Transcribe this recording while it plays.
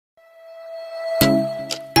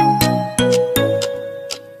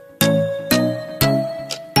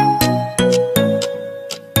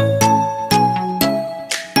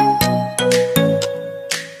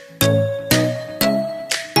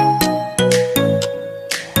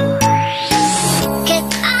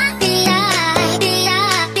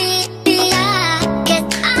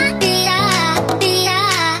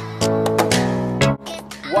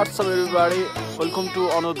Welcome two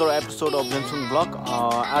another episode of jhemsongvlog।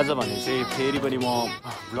 आज भने चाहिँ फेरि पनि म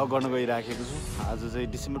भ्लग गर्न गइराखेको छु। आज चाहिँ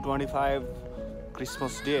डिसेम्बर 25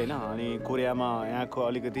 क्रिसमस डे हैन। अनि कोरियामा यहाँको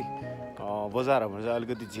अलिकति बजारहरुमा चाहिँ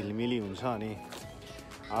अलिकति झिलमिली हुन्छ। अनि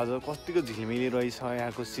आज कतिको झिलमिली रहेछ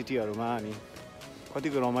यहाँको सिटीहरुमा, अनि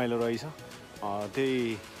कतिको रमाइलो रहेछ।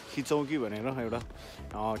 त्यही खिचौँ कि भनेर एउटा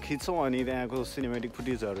खिचौँ अनि त्यहाँको सिनेमेटिक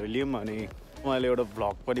फुटेजहरु लियौँ। अनि मैले एउटा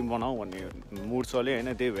भ्लग पनि बनाऊ भन्ने मुड चल्यो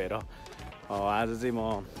हैन। त्यही भएर आज चाहिँ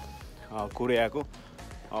म कोरियाको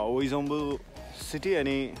उइजोङबु सिटी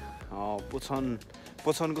अनि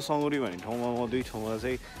पोछनको सङ्गुरी भन्ने ठाउँमा म दुई ठाउँमा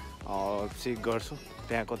चाहिँ चेक गर्छु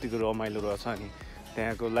त्यहाँ कतिको रमाइलो रहेछ। अनि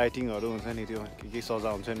त्यहाँको लाइटिङहरु हुन्छ नि, त्यो के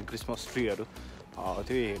सजाउ हुन्छ नि, क्रिसमस ट्रीहरु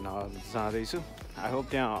त्यो हेर्न जाँदैछु। आई होप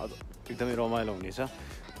त्यहाँ एकदमै रमाइलो हुनेछ।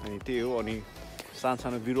 अनि त्यही हो। अनि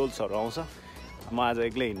सानो बिरोल्सहरु आउँछ, म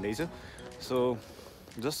आज एक्लै हिँड्दैछु। सो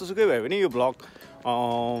जस्तो सुकै भए पनि यो भ्लग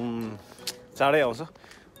चाँडै आउँछ,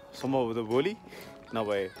 सम्भवतः भोलि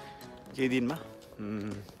नभए केही दिनमा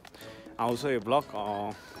आउँछ यो भ्लग।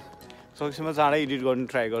 सकेसम्म चाँडै एडिट गर्ने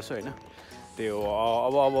ट्राई गर्छु हैन। त्यही हो।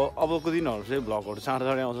 अबको दिनहरु चाहिँ भ्लगहरु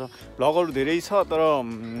चाँडै आउँछ। भ्लगहरु धेरै छ तर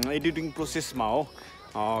एडिटिङ प्रोसेसमा हो,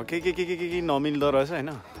 के नमिल्दो रहेछ हैन।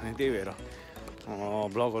 अनि त्यही भएर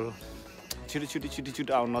भ्लगहरु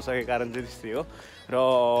छिटो आउन नसकेको कारण चाहिँ त्यस्तै हो। र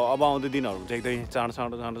अब आउँदो दिनहरु चाहिँ एकदमै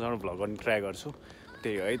चाँडो भ्लग गर्ने ट्राई गर्छु।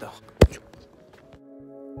 त्यही हो है त।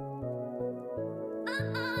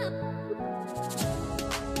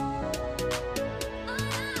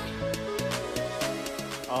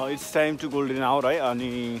 It's time to golden hour है।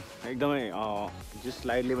 अनि एकदमै जस्ट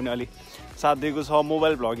लाइटले पनि अलि साथ दिएको छ।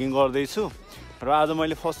 मोबाइल भ्लगिङ गर्दैछु र आज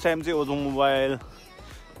मैले फर्स्ट टाइम चाहिँ ओजोङ मोबाइल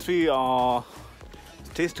 3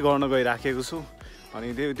 टेस्ट गर्न गइराखेको छु।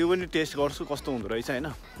 अनि त्यो पनि टेस्ट गर्छु कस्तो हुँदो रहेछ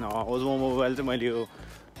हैन। ओजोङ मोबाइल चाहिँ मैले यो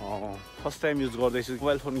फर्स्ट टाइम युज गर्दैछु,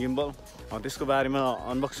 मोबाइल फोन गिम्बल। त्यसको बारेमा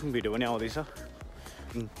अनबक्सिङ भिडियो पनि आउँदैछ,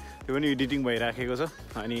 त्यो पनि एडिटिङ भइराखेको छ।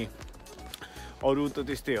 अनि अरू त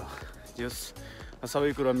त्यस्तै हो, जस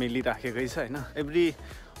सबै कुरा मिलिराखेकै छ हैन। एभ्री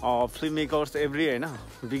फिल्म मेकर्स एभ्री हैन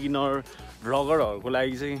बिगिनर भ्लगरहरुको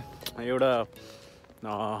लागि चाहिँ एउटा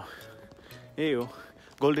यही हो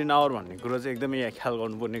गोल्डन आवर भन्ने कुरा चाहिँ एकदमै यहाँ ख्याल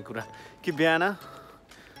गर्नुपर्ने कुरा कि बिहान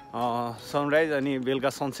सनराइज अनि बेलुका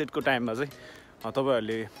सनसेटको टाइममा चाहिँ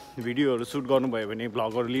तपाईहरुले भिडियोहरु सुट गर्नुभयो भने,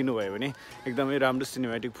 भ्लगहरु लिनुभयो भने एकदमै राम्रो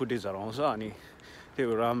सिनेमेटिक फुटेजहरु आउँछ। अनि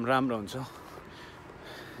त्यो राम्रो हुन्छ,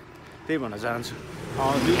 त्यही भन्न चाहन्छु।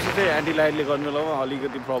 दिउँसो चाहिँ एन्टी लाइटले गर्ने बेलामा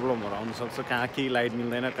अलिकति प्रब्लमहरु आउन सक्छ, कहाँ केही लाइट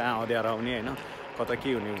मिल्दैन, कहाँ अँध्यारो आउने हैन, कता के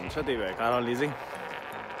हुने हुन्छ। त्यही भएर कारणले चाहिँ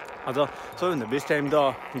अझ सबैभन्दा बेस्ट टाइम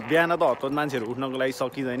त बिहान त हतपत मान्छेहरू उठ्नको लागि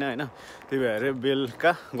सकिँदैन हैन। त्यही भएर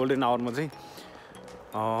बेलुका गोल्डन आवरमा चाहिँ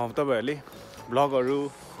तपाईहरुले भ्लगहरु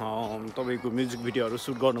तपाईको म्युजिक भिडियोहरु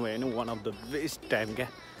सुट गर्नुभयो भने one of the best time क्या।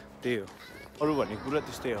 त्यही हो। अरू भन्ने कुरा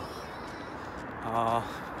त्यस्तै हो।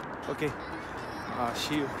 ओके,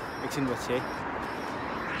 सी यू एकछिन पछि है।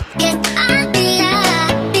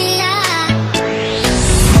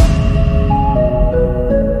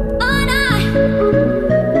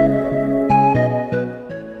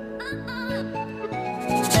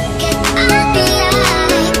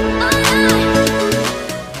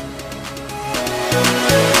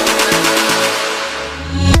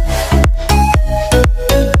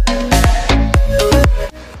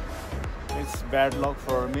 Bad lock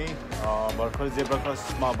for me. भर्खर जेब्रा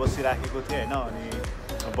क्रसमा बसिराखेको थिएँ हैन। अनि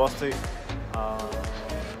बस चाहिँ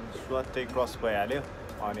स्वाटै क्रस भइहाल्यो।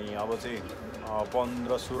 अनि अब चाहिँ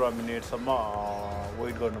 15-16 मिनटसम्म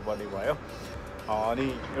वेट गर्नुपर्ने भयो। अनि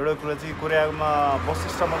एउटा कुरा चाहिँ कोरियामा बस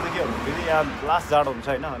स्टपमा चाहिँ के भन्दाखेरि यहाँ लास्ट जाडो हुन्छ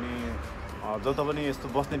हैन। अनि जता पनि यस्तो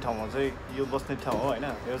बस्ने ठाउँमा चाहिँ यो बस्ने ठाउँ हो हैन,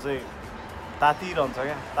 यो चाहिँ तातिरहन्छ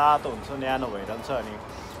क्या, तातो हुन्छ, न्यानो भइरहन्छ। अनि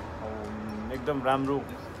एकदम राम्रो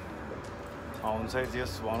हुन्छ।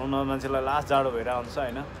 जस भनौँ न मान्छेलाई लास्ट जाडो भएर आउँछ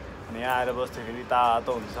हैन। अनि यहाँ आएर बस्दाखेरि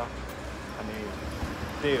तातो हुन्छ। अनि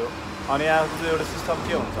त्यही हो। अनि यहाँको चाहिँ एउटा सिस्टम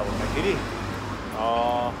के हुन्छ भन्दाखेरि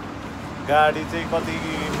गाडी चाहिँ कति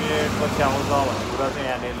मिनट पछि आउँछ भन्ने कुरा चाहिँ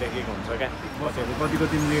यहाँनिर लेखेको हुन्छ क्या। बसहरू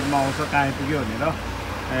कति मिनटमा आउँछ, कहाँ आइपुग्यो भनेर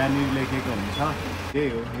यहाँनिर लेखेको हुन्छ। त्यही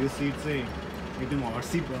हो। यो सिट चाहिँ एकदम हट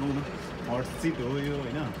सिट भनौँ न, हट सिट हो यो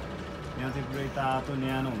हैन। यहाँ चाहिँ पुरै तातो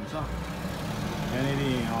न्यानो हुन्छ। यहाँनिर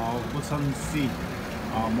पोछन सी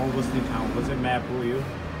म बस्ने ठाउँको चाहिँ म्याप हो यो,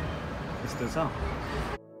 यस्तो छ।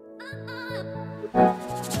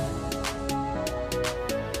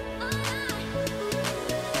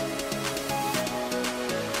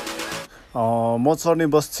 म चढ्ने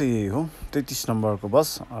बस चाहिँ हो 33 नम्बरको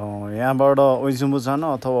बस। यहाँबाट उइजेङबु जान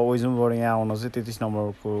अथवा उइजेङबुबाट यहाँ आउन चाहिँ 33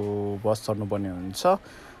 नम्बरको बस चढ्नुपर्ने हुन्छ।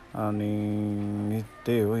 अनि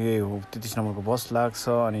त्यही हो, यही हो 33 नम्बरको बस लाग्छ।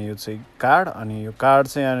 अनि यो चाहिँ कार्ड, अनि यो कार्ड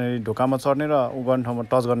चाहिँ यहाँनिर ढोकामा चढ्ने र उ गर्ने ठाउँमा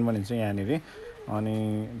टच गर्नु पनि हुन्छ यहाँनिर। अनि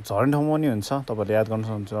झर्ने ठाउँमा पनि हुन्छ, तपाईँहरूले याद गर्नु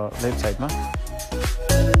सक्नुहुन्छ लेफ्ट साइडमा।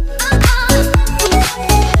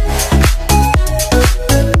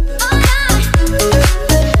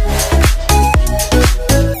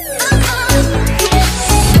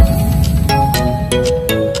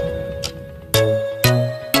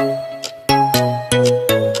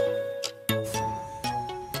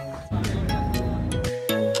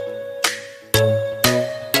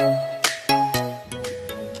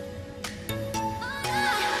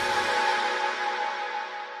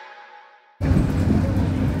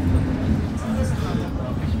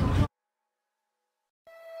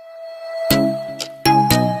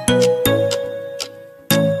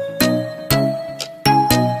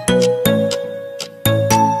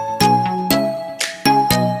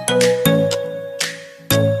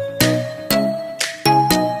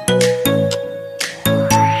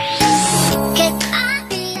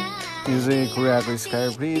 कोरियाको स्काई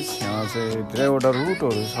ब्रिज, यहाँ चाहिँ धेरैवटा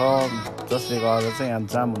रुटहरू छ जसले गर्दा चाहिँ यहाँ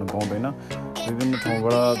जाम हुनु पाउँदैन। विभिन्न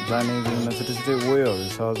ठाउँबाट जाने विभिन्न छुट्टै छुट्टै वेहरू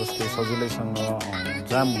छ जसले सजिलैसँग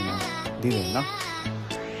जाम हुन दिँदैन।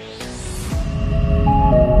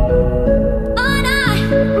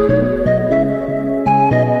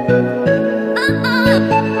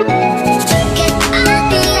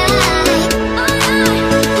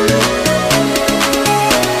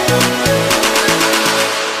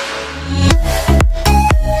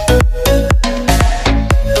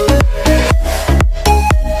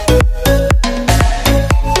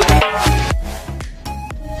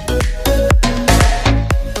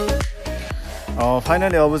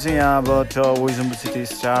 फाइनली अब चाहिँ यहाँबाट उइजेम्बु सिटी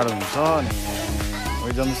स्टार्ट हुन्छ। अनि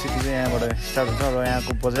उइजेम्बु सिटी चाहिँ यहाँबाट स्टार्ट हुन्छ र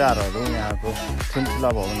यहाँको बजारहरू, यहाँको ठुल्ठुला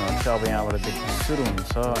भवनहरू चाहिँ अब यहाँबाट देख्न सुरु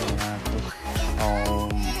हुन्छ। अनि यहाँको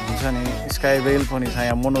हुन्छ नि स्काई रेल पनि छ,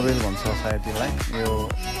 यहाँ मोनोरेल भन्छ सायद यसलाई। यो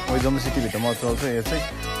उइजेम्बु सिटीभित्रमा चल्छ यो चाहिँ।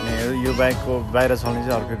 अनि यो बाइकको बाहिर चल्ने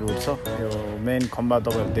चाहिँ अर्कै रुट छ। यो मेन खम्बा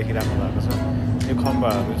तपाईँहरू देखिराख्नु भएको छ, यो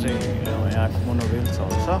खम्बाहरू चाहिँ यहाँको मोनोरेल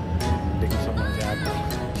चल्छ। देख्न सक्नुहुन्छ यहाँको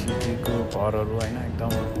सिटीको घरहरू होइन,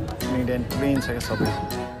 एकदम निट एन्ड क्लिन छ क्या सबै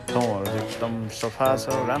ठाउँहरू चाहिँ एकदम सफा छ,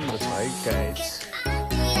 राम्रो छ है गाइस।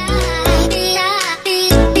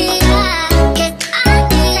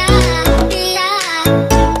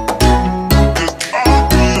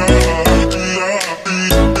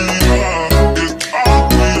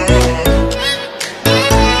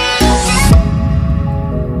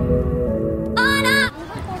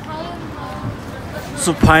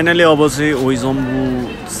 सो फाइनली अब चाहिँ उइजेम्बु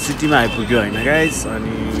सिटीमा आइपुग्यो होइन गाइस।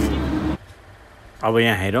 अनि अब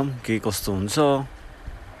यहाँ हेरौँ के कस्तो हुन्छ,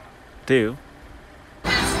 त्यही हो।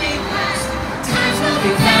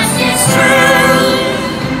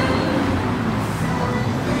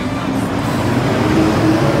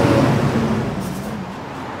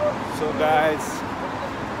 So guys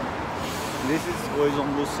this is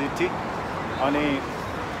उइजेम्बु city. अनि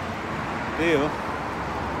त्यही हो,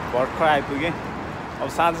 भर्खर आइपुगेँ। अब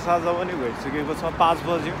साँझ पनि भइसकेको छ, 5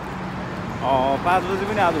 बज्यो। 5 बजी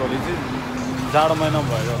पनि आज भोलि चाहिँ जाडो महिना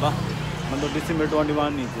भएर होला। अन्त डिसेम्बर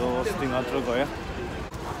 21 हिजो अस्ति मात्र गयो,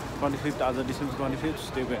 25 आज डिसेम्बर 25।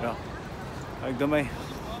 त्यही भएर एकदमै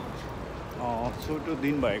छोटो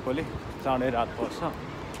दिन भएकोले चाँडै रात पर्छ।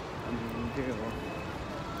 अनि त्यही हो,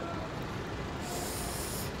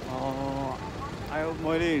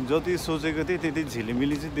 मैले जति सोचेको थिएँ त्यति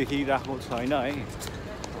झिलिमिली चाहिँ देखिरहेको छैन है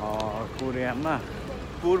कोरियामा।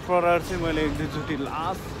 पुर प्रहार चाहिँ मैले 1-2चोटि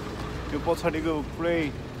लास्ट यो पछाडिको पुरै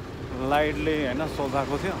लाइटले होइन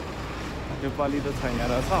सजाएको थियो, त्यो पालि त छैन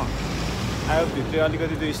रहेछ। भित्र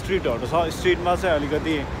अलिकति त्यो स्ट्रिटहरू छ, स्ट्रिटमा चाहिँ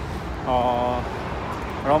अलिकति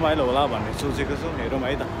रमाइलो होला भन्ने सोचेको छु। हेरौँ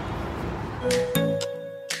है त।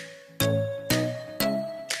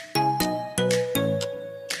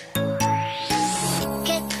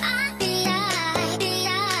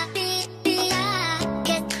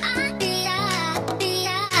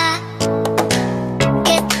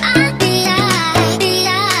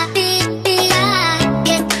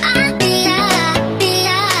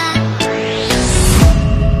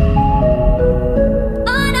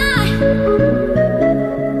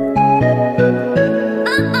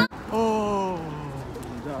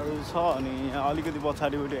 अलिकति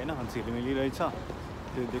पछाडिपट्टि होइन झिलिमिली रहेछ,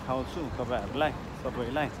 त्यो देखाउँछु तपाईँहरूलाई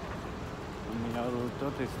सबैलाई। अनि अरू त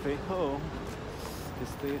त्यस्तै हो,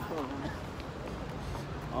 त्यस्तै हो।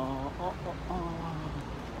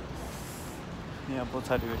 यहाँ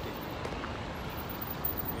पछाडिपट्टि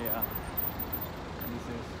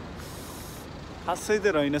खासै त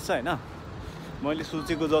रहेनछ होइन, मैले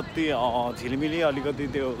सोचेको जति झिलिमिली अलिकति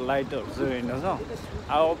त्यो लाइटहरू चाहिँ होइन छ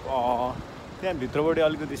अब त्यहाँ भित्रबाटै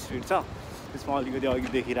अलिकति स्ट्रिट छ त्यसमा अलिकति अघि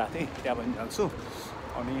देखिरहेको थिएँ त्यहाँ पनि जान्छु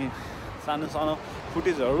अनि सानो सानो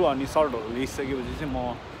फुटेजहरू अनि सर्टहरू लिइसकेपछि चाहिँ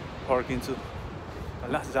म फर्किन्छु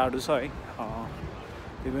लास्ट जाडो छ है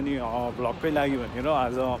त्यो पनि भ्लगकै लागि भनेर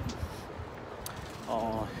आज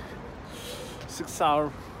 6 आवर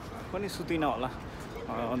पनि सुतिनँ होला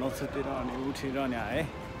नसुतेर अनि उठेर अनि आएँ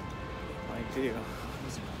त्यही हो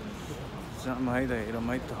रमाइलो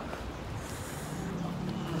रमाइलो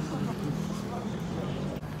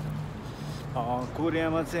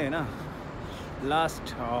कोरियामा चाहिँ होइन लास्ट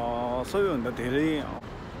सबैभन्दा धेरै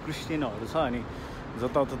क्रिस्चियनहरू छ अनि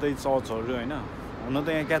जताततै चर्चहरू होइन हुन त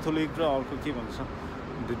यहाँ क्याथोलिक र अर्को के भन्छ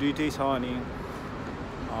दुइटै छ अनि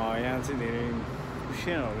यहाँ चाहिँ धेरै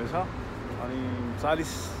क्रिस्चियनहरू छ अनि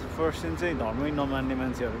 40% चाहिँ धर्मै नमान्ने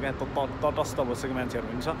मान्छेहरू क्या तटस्थ बसेको मान्छेहरू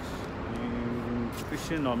पनि छ अनि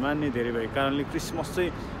क्रिस्चियनहरू मान्ने धेरै भएको कारणले क्रिसमस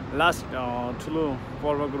चाहिँ लास्ट ठुलो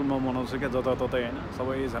पर्वको रूपमा मनाउँछ क्या जताततै होइन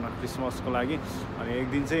सबैजना क्रिसमसको लागि अनि एक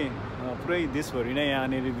दिन चाहिँ पुरै देशभरि नै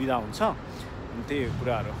यहाँनिर बिदा हुन्छ अनि त्यही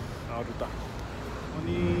कुराहरू अरू त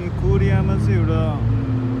अनि कोरियामा चाहिँ एउटा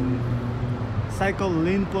साइकल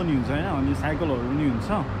लेन पनि हुन्छ होइन अनि साइकलहरू पनि हुन्छ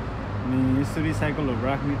अनि यसरी साइकलहरू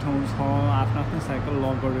राख्ने ठाउँ छ आफ्नो आफ्नो साइकल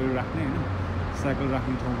लक गरेर राख्ने होइन साइकल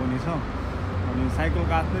राख्ने ठाउँ पनि छ अनि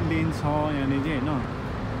साइकलको आफ्नै लेन छ यहाँनिर होइन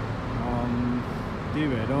त्यही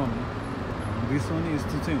भएर देशमा नि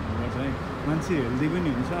यस्तो चाहिँ हुनुपर्छ है मान्छे हेल्दी पनि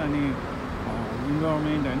हुन्छ अनि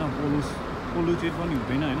इन्भाइरोमेन्ट होइन पोल्युटेड पनि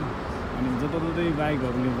हुँदैन होइन अनि जताततै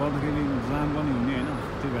बाइकहरूले गर्दाखेरि जाम पनि हुने होइन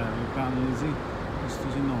त्यही भएर कारणले चाहिँ यस्तो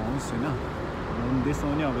चाहिँ नहोस् होइन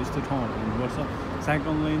देशमा पनि अब यस्तो ठाउँहरू हुनुपर्छ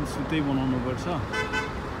साइकल लाइन सुत्तै बनाउनुपर्छ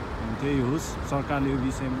त्यही होस् सरकारले यो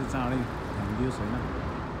विषयमा चाहिँ चाँडै ध्यान दियोस् होइन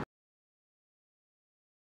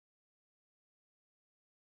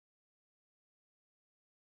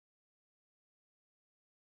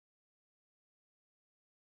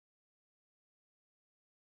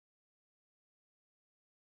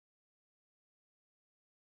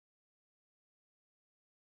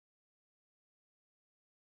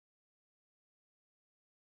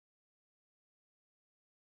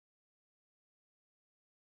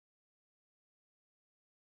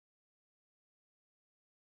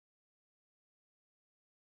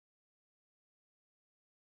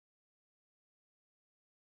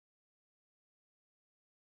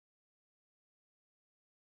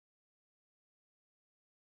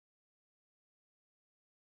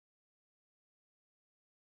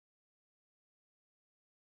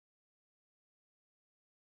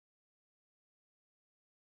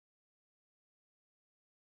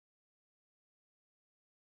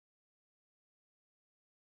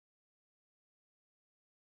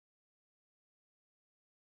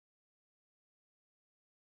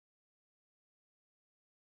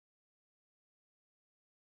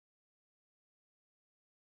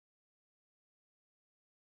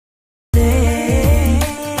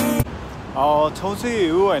ठाउँ चाहिँ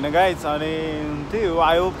हो होइन गाइस अनि त्यही हो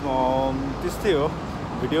आयो त्यस्तै हो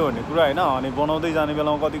भिडियो भन्ने कुरा होइन अनि बनाउँदै जाने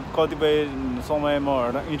बेलामा कतिपय समयमा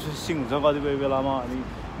इन्ट्रेस्टिङ हुन्छ कतिपय बेलामा अनि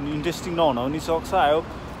इन्ट्रेस्टिङ नहुन पनि सक्छ आयो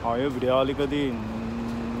यो भिडियो अलिकति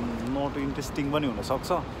नट इन्ट्रेस्टिङ पनि हुनसक्छ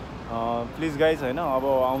प्लिज गाइस होइन अब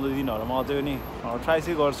आउँदो दिनहरूमा अझै पनि ट्राई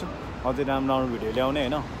चाहिँ गर्छु अझै राम्रो राम्रो भिडियो ल्याउने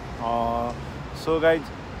होइन so guys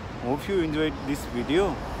hope you enjoy this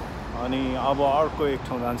video अनि अब अर्को एक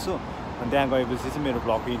ठाउँ जान्छु अनि त्यहाँ गएपछि चाहिँ मेरो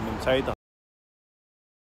भ्लग हिँड्नु हुन्छ है त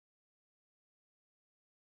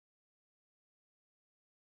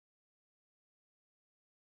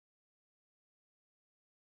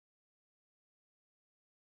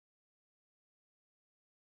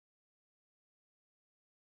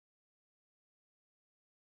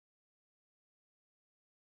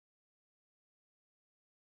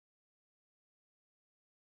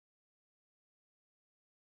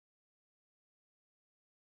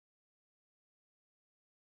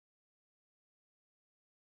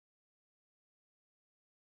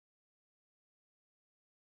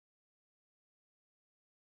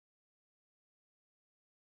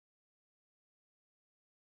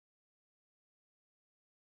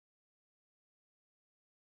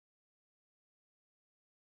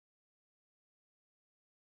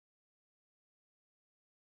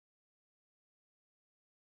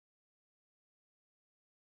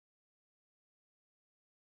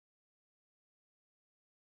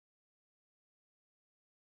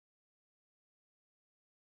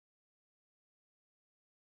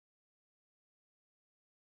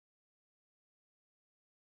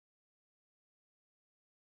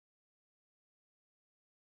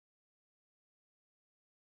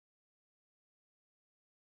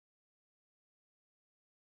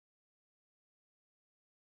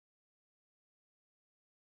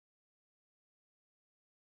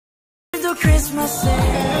오늘도 크리스마스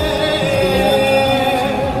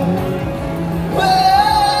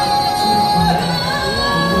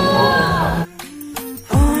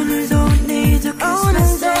오늘도 내일도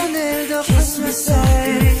크리스마스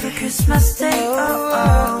Day for Christmas Day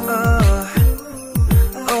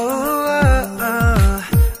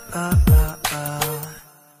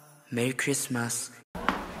Merry Christmas.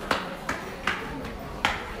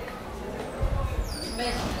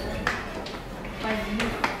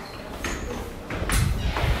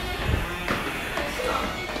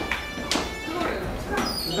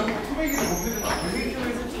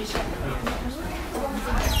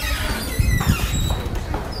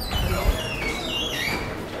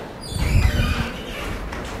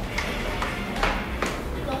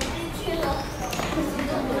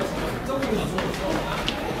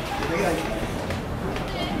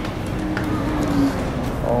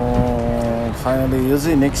 Finally यो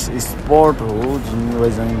चाहिँ नेक्स्ट स्पट हो जुन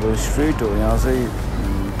उइजेङबु स्ट्रिट हो यहाँ चाहिँ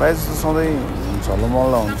प्रायः जस्तो सधैँ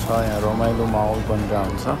झलमल्ल हुन्छ यहाँ रमाइलो माहौल बनिरहेको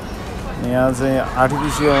हुन्छ यहाँ चाहिँ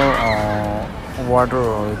आर्टिफिसियल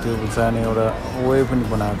वाटरहरू त्यो जाने एउटा वे पनि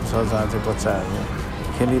बनाएको छ जहाँ चाहिँ बच्चाहरू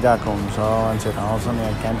खेलिरहेको हुन्छ मान्छेहरू आउँछन्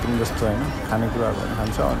यहाँ क्याम्पिङ जस्तो होइन खानेकुराहरू पनि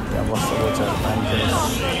खान्छ अनि त्यहाँ बस्छ बच्चाहरू पानी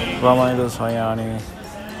खेल्छ रमाइलो छ यहाँ अनि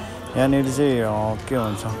यहाँनिर चाहिँ के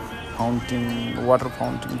भन्छ फाउन्टेन वाटर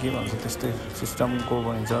फाउन्टेन के भन्छ त्यस्तै सिस्टमको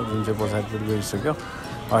पनि छ जुन चाहिँ पछाडिपट्टि गइसक्यो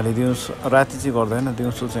अहिले दिउँसो राति चाहिँ गर्दैन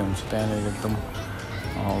दिउँसो चाहिँ हुन्छ त्यहाँनिर एकदम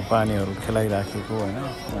पानीहरू खेलाइराखेको होइन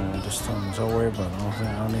त्यस्तो हुन्छ वेभहरू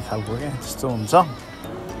आउने खालको क्या त्यस्तो हुन्छ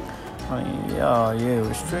अनि यही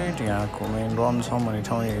हो स्ट्रेट यहाँको मेन रमसम भन्ने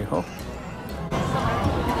ठाउँ यही हो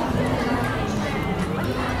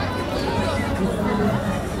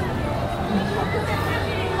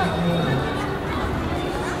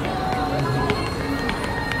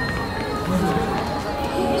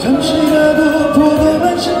잠시라도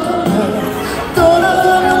보고만 싶은 날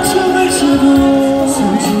떠나가면 춤을 추고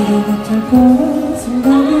숨지를 못할 거라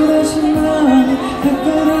생각을 하신 날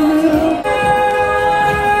햇바람으로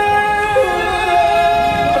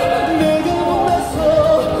내게 몰랐어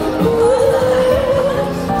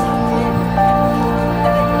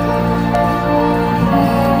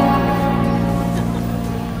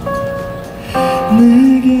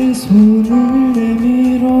내게 손을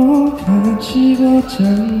내밀어 같이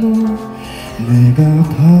걷잖아 내가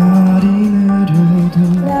발이 느려도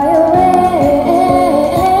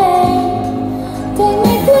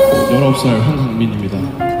 19살 한강민입니다.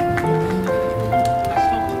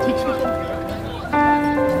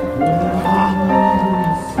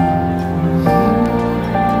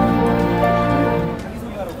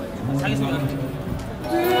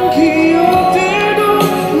 기억들도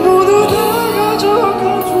모두 다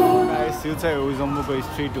가져가줘 यो चाहिँ उइजेङबुको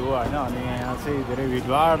स्ट्रिट हो होइन अनि यहाँ चाहिँ धेरै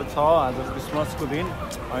भिडभाड छ आज क्रिसमसको दिन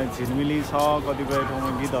अनि झिलमिली छ कतिपय ठाउँमा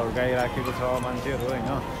गीतहरू गाइराखेको छ मान्छेहरू होइन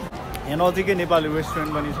यहाँ नजिकै नेपाली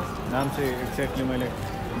रेस्टुरेन्ट पनि छ नाम चाहिँ एक्ज्याक्टली मैले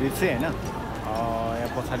बिर्सेँ होइन यहाँ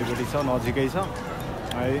पछाडिपट्टि छ नजिकै छ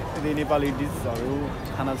यदि नेपाली डिसहरू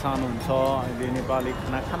खाना चाहनुहुन्छ यदि नेपाली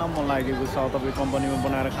खाना खान मन लागेको छ तपाईँ कम्पनीमा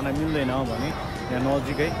बनाएर खाना मिल्दैन भने यहाँ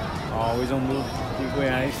नजिकै उइजेङबुको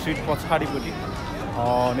यहाँ स्ट्रिट पछाडिपट्टि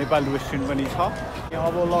नेपाली रेस्टुरेन्ट पनि छ यहाँ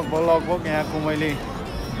अब लगभग यहाँको मैले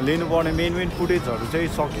लिनुपर्ने मेन फुटेजहरू चाहिँ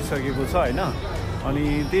सकिसकेको छ होइन अनि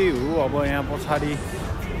त्यही हो अब यहाँ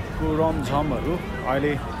पछाडिको रमझमहरू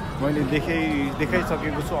अहिले मैले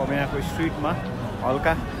देखाइसकेको छु अब यहाँको स्ट्रिटमा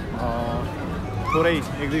हल्का थोरै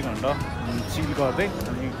 1-2 घन्टा चिल गर्दै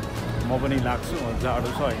अनि म पनि लाग्छु जाडो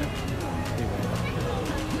छ होइन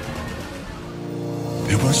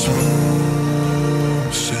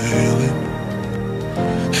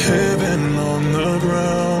Heaven on the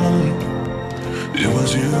ground. It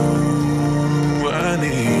was you I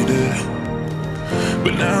needed,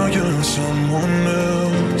 but now you're someone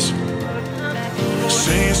else.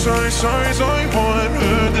 Saying sorry, boy,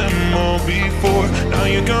 heard them all before. Now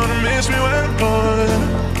you're gonna miss me when I'm gone.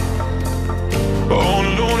 All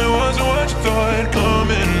alone, it wasn't what you thought.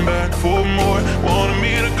 Coming back for more. Wanted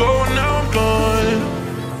me to go, now I'm gone.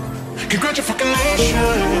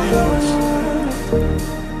 Congratulations.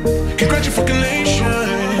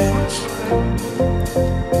 Congratulations.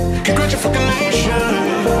 Congratulations.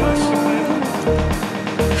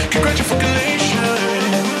 Congratulations.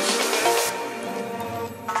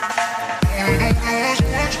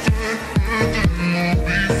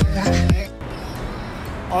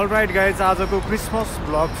 All right guys आजको Christmas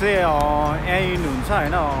vlog चाहिँ यहाँ end हुन्छ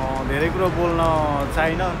होइन धेरै कुरो बोल्न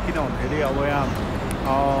चाहिन किन भन्दाखेरि अब यहाँ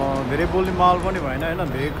धेरै बोल्ने माहौल पनि भएन होइन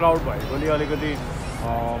धेरै क्राउड भएकोले अलिकति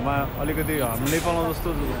मा अलिकति नेपालमा जस्तो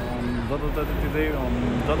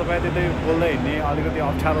जता पाए त्यतै बोल्दै हिँड्ने अलिकति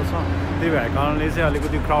अप्ठ्यारो छ। त्यही भएको कारणले चाहिँ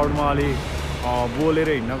अलिकति क्राउडमा अलिक बोलेर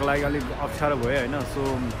हिँड्नको लागि अलिक अप्ठ्यारो भयो होइन। सो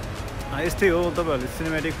यस्तै हो, तपाईँहरूले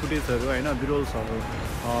सिनेमेटिक फुटेजहरू होइन बिरोल्सहरू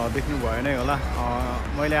देख्नु भयो नै होला।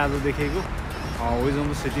 मैले आज देखेको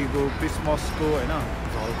उइजोङबु सिटीको क्रिसमसको होइन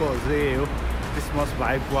झल्कोहरू चाहिँ यही हो, क्रिसमस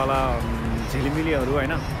भाइबवाला झिलिमिलीहरू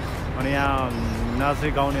होइन। अनि यहाँ नाच्ने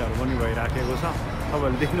गाउनेहरू पनि भइराखेको छ,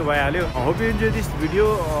 तपाईँहरूले देख्नु भइहाल्यो। Hope you enjoy this video.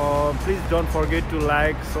 Please don't forget to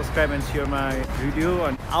like subscribe and share my video.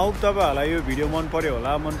 अनि आउट तपाईँहरूलाई यो भिडियो मन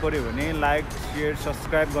पर्यो भने लाइक सेयर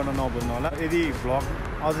सब्सक्राइब गर्न नभुल्नु होला। यदि भ्लग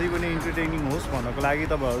अझै पनि इन्टरटेनिङ होस् भन्नको लागि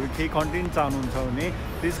तपाईँहरू केही कन्टेन्ट चाहनुहुन्छ भने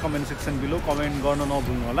please comment section below comment गर्न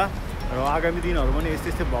नभुल्नु होला। र आगामी दिनहरू पनि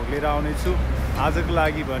यस्तै भ्लग लिएर आउनेछु। आजको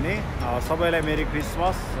लागि भने सबैलाई मेरी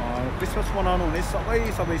क्रिसमस। क्रिसमस मनाउनु हुने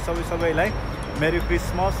सबैलाई मेरी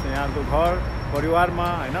क्रिसमस। यहाँको घर परिवारमा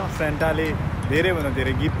होइन सेन्टाले धेरैभन्दा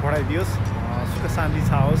धेरै गिफ्ट पठाइदियोस्, सुख शान्ति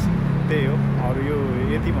छाओस्, त्यही हो। अरू यो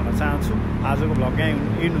यति भन्न चाहन्छु। आजको भ्लग यहीँ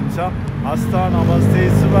इन्ड हुन्छ। हस्त नमस्ते,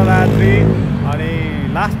 शुभरात्रि। अनि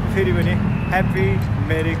लास्ट फेरि पनि ह्याप्पी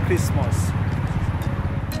मेरी क्रिसमस।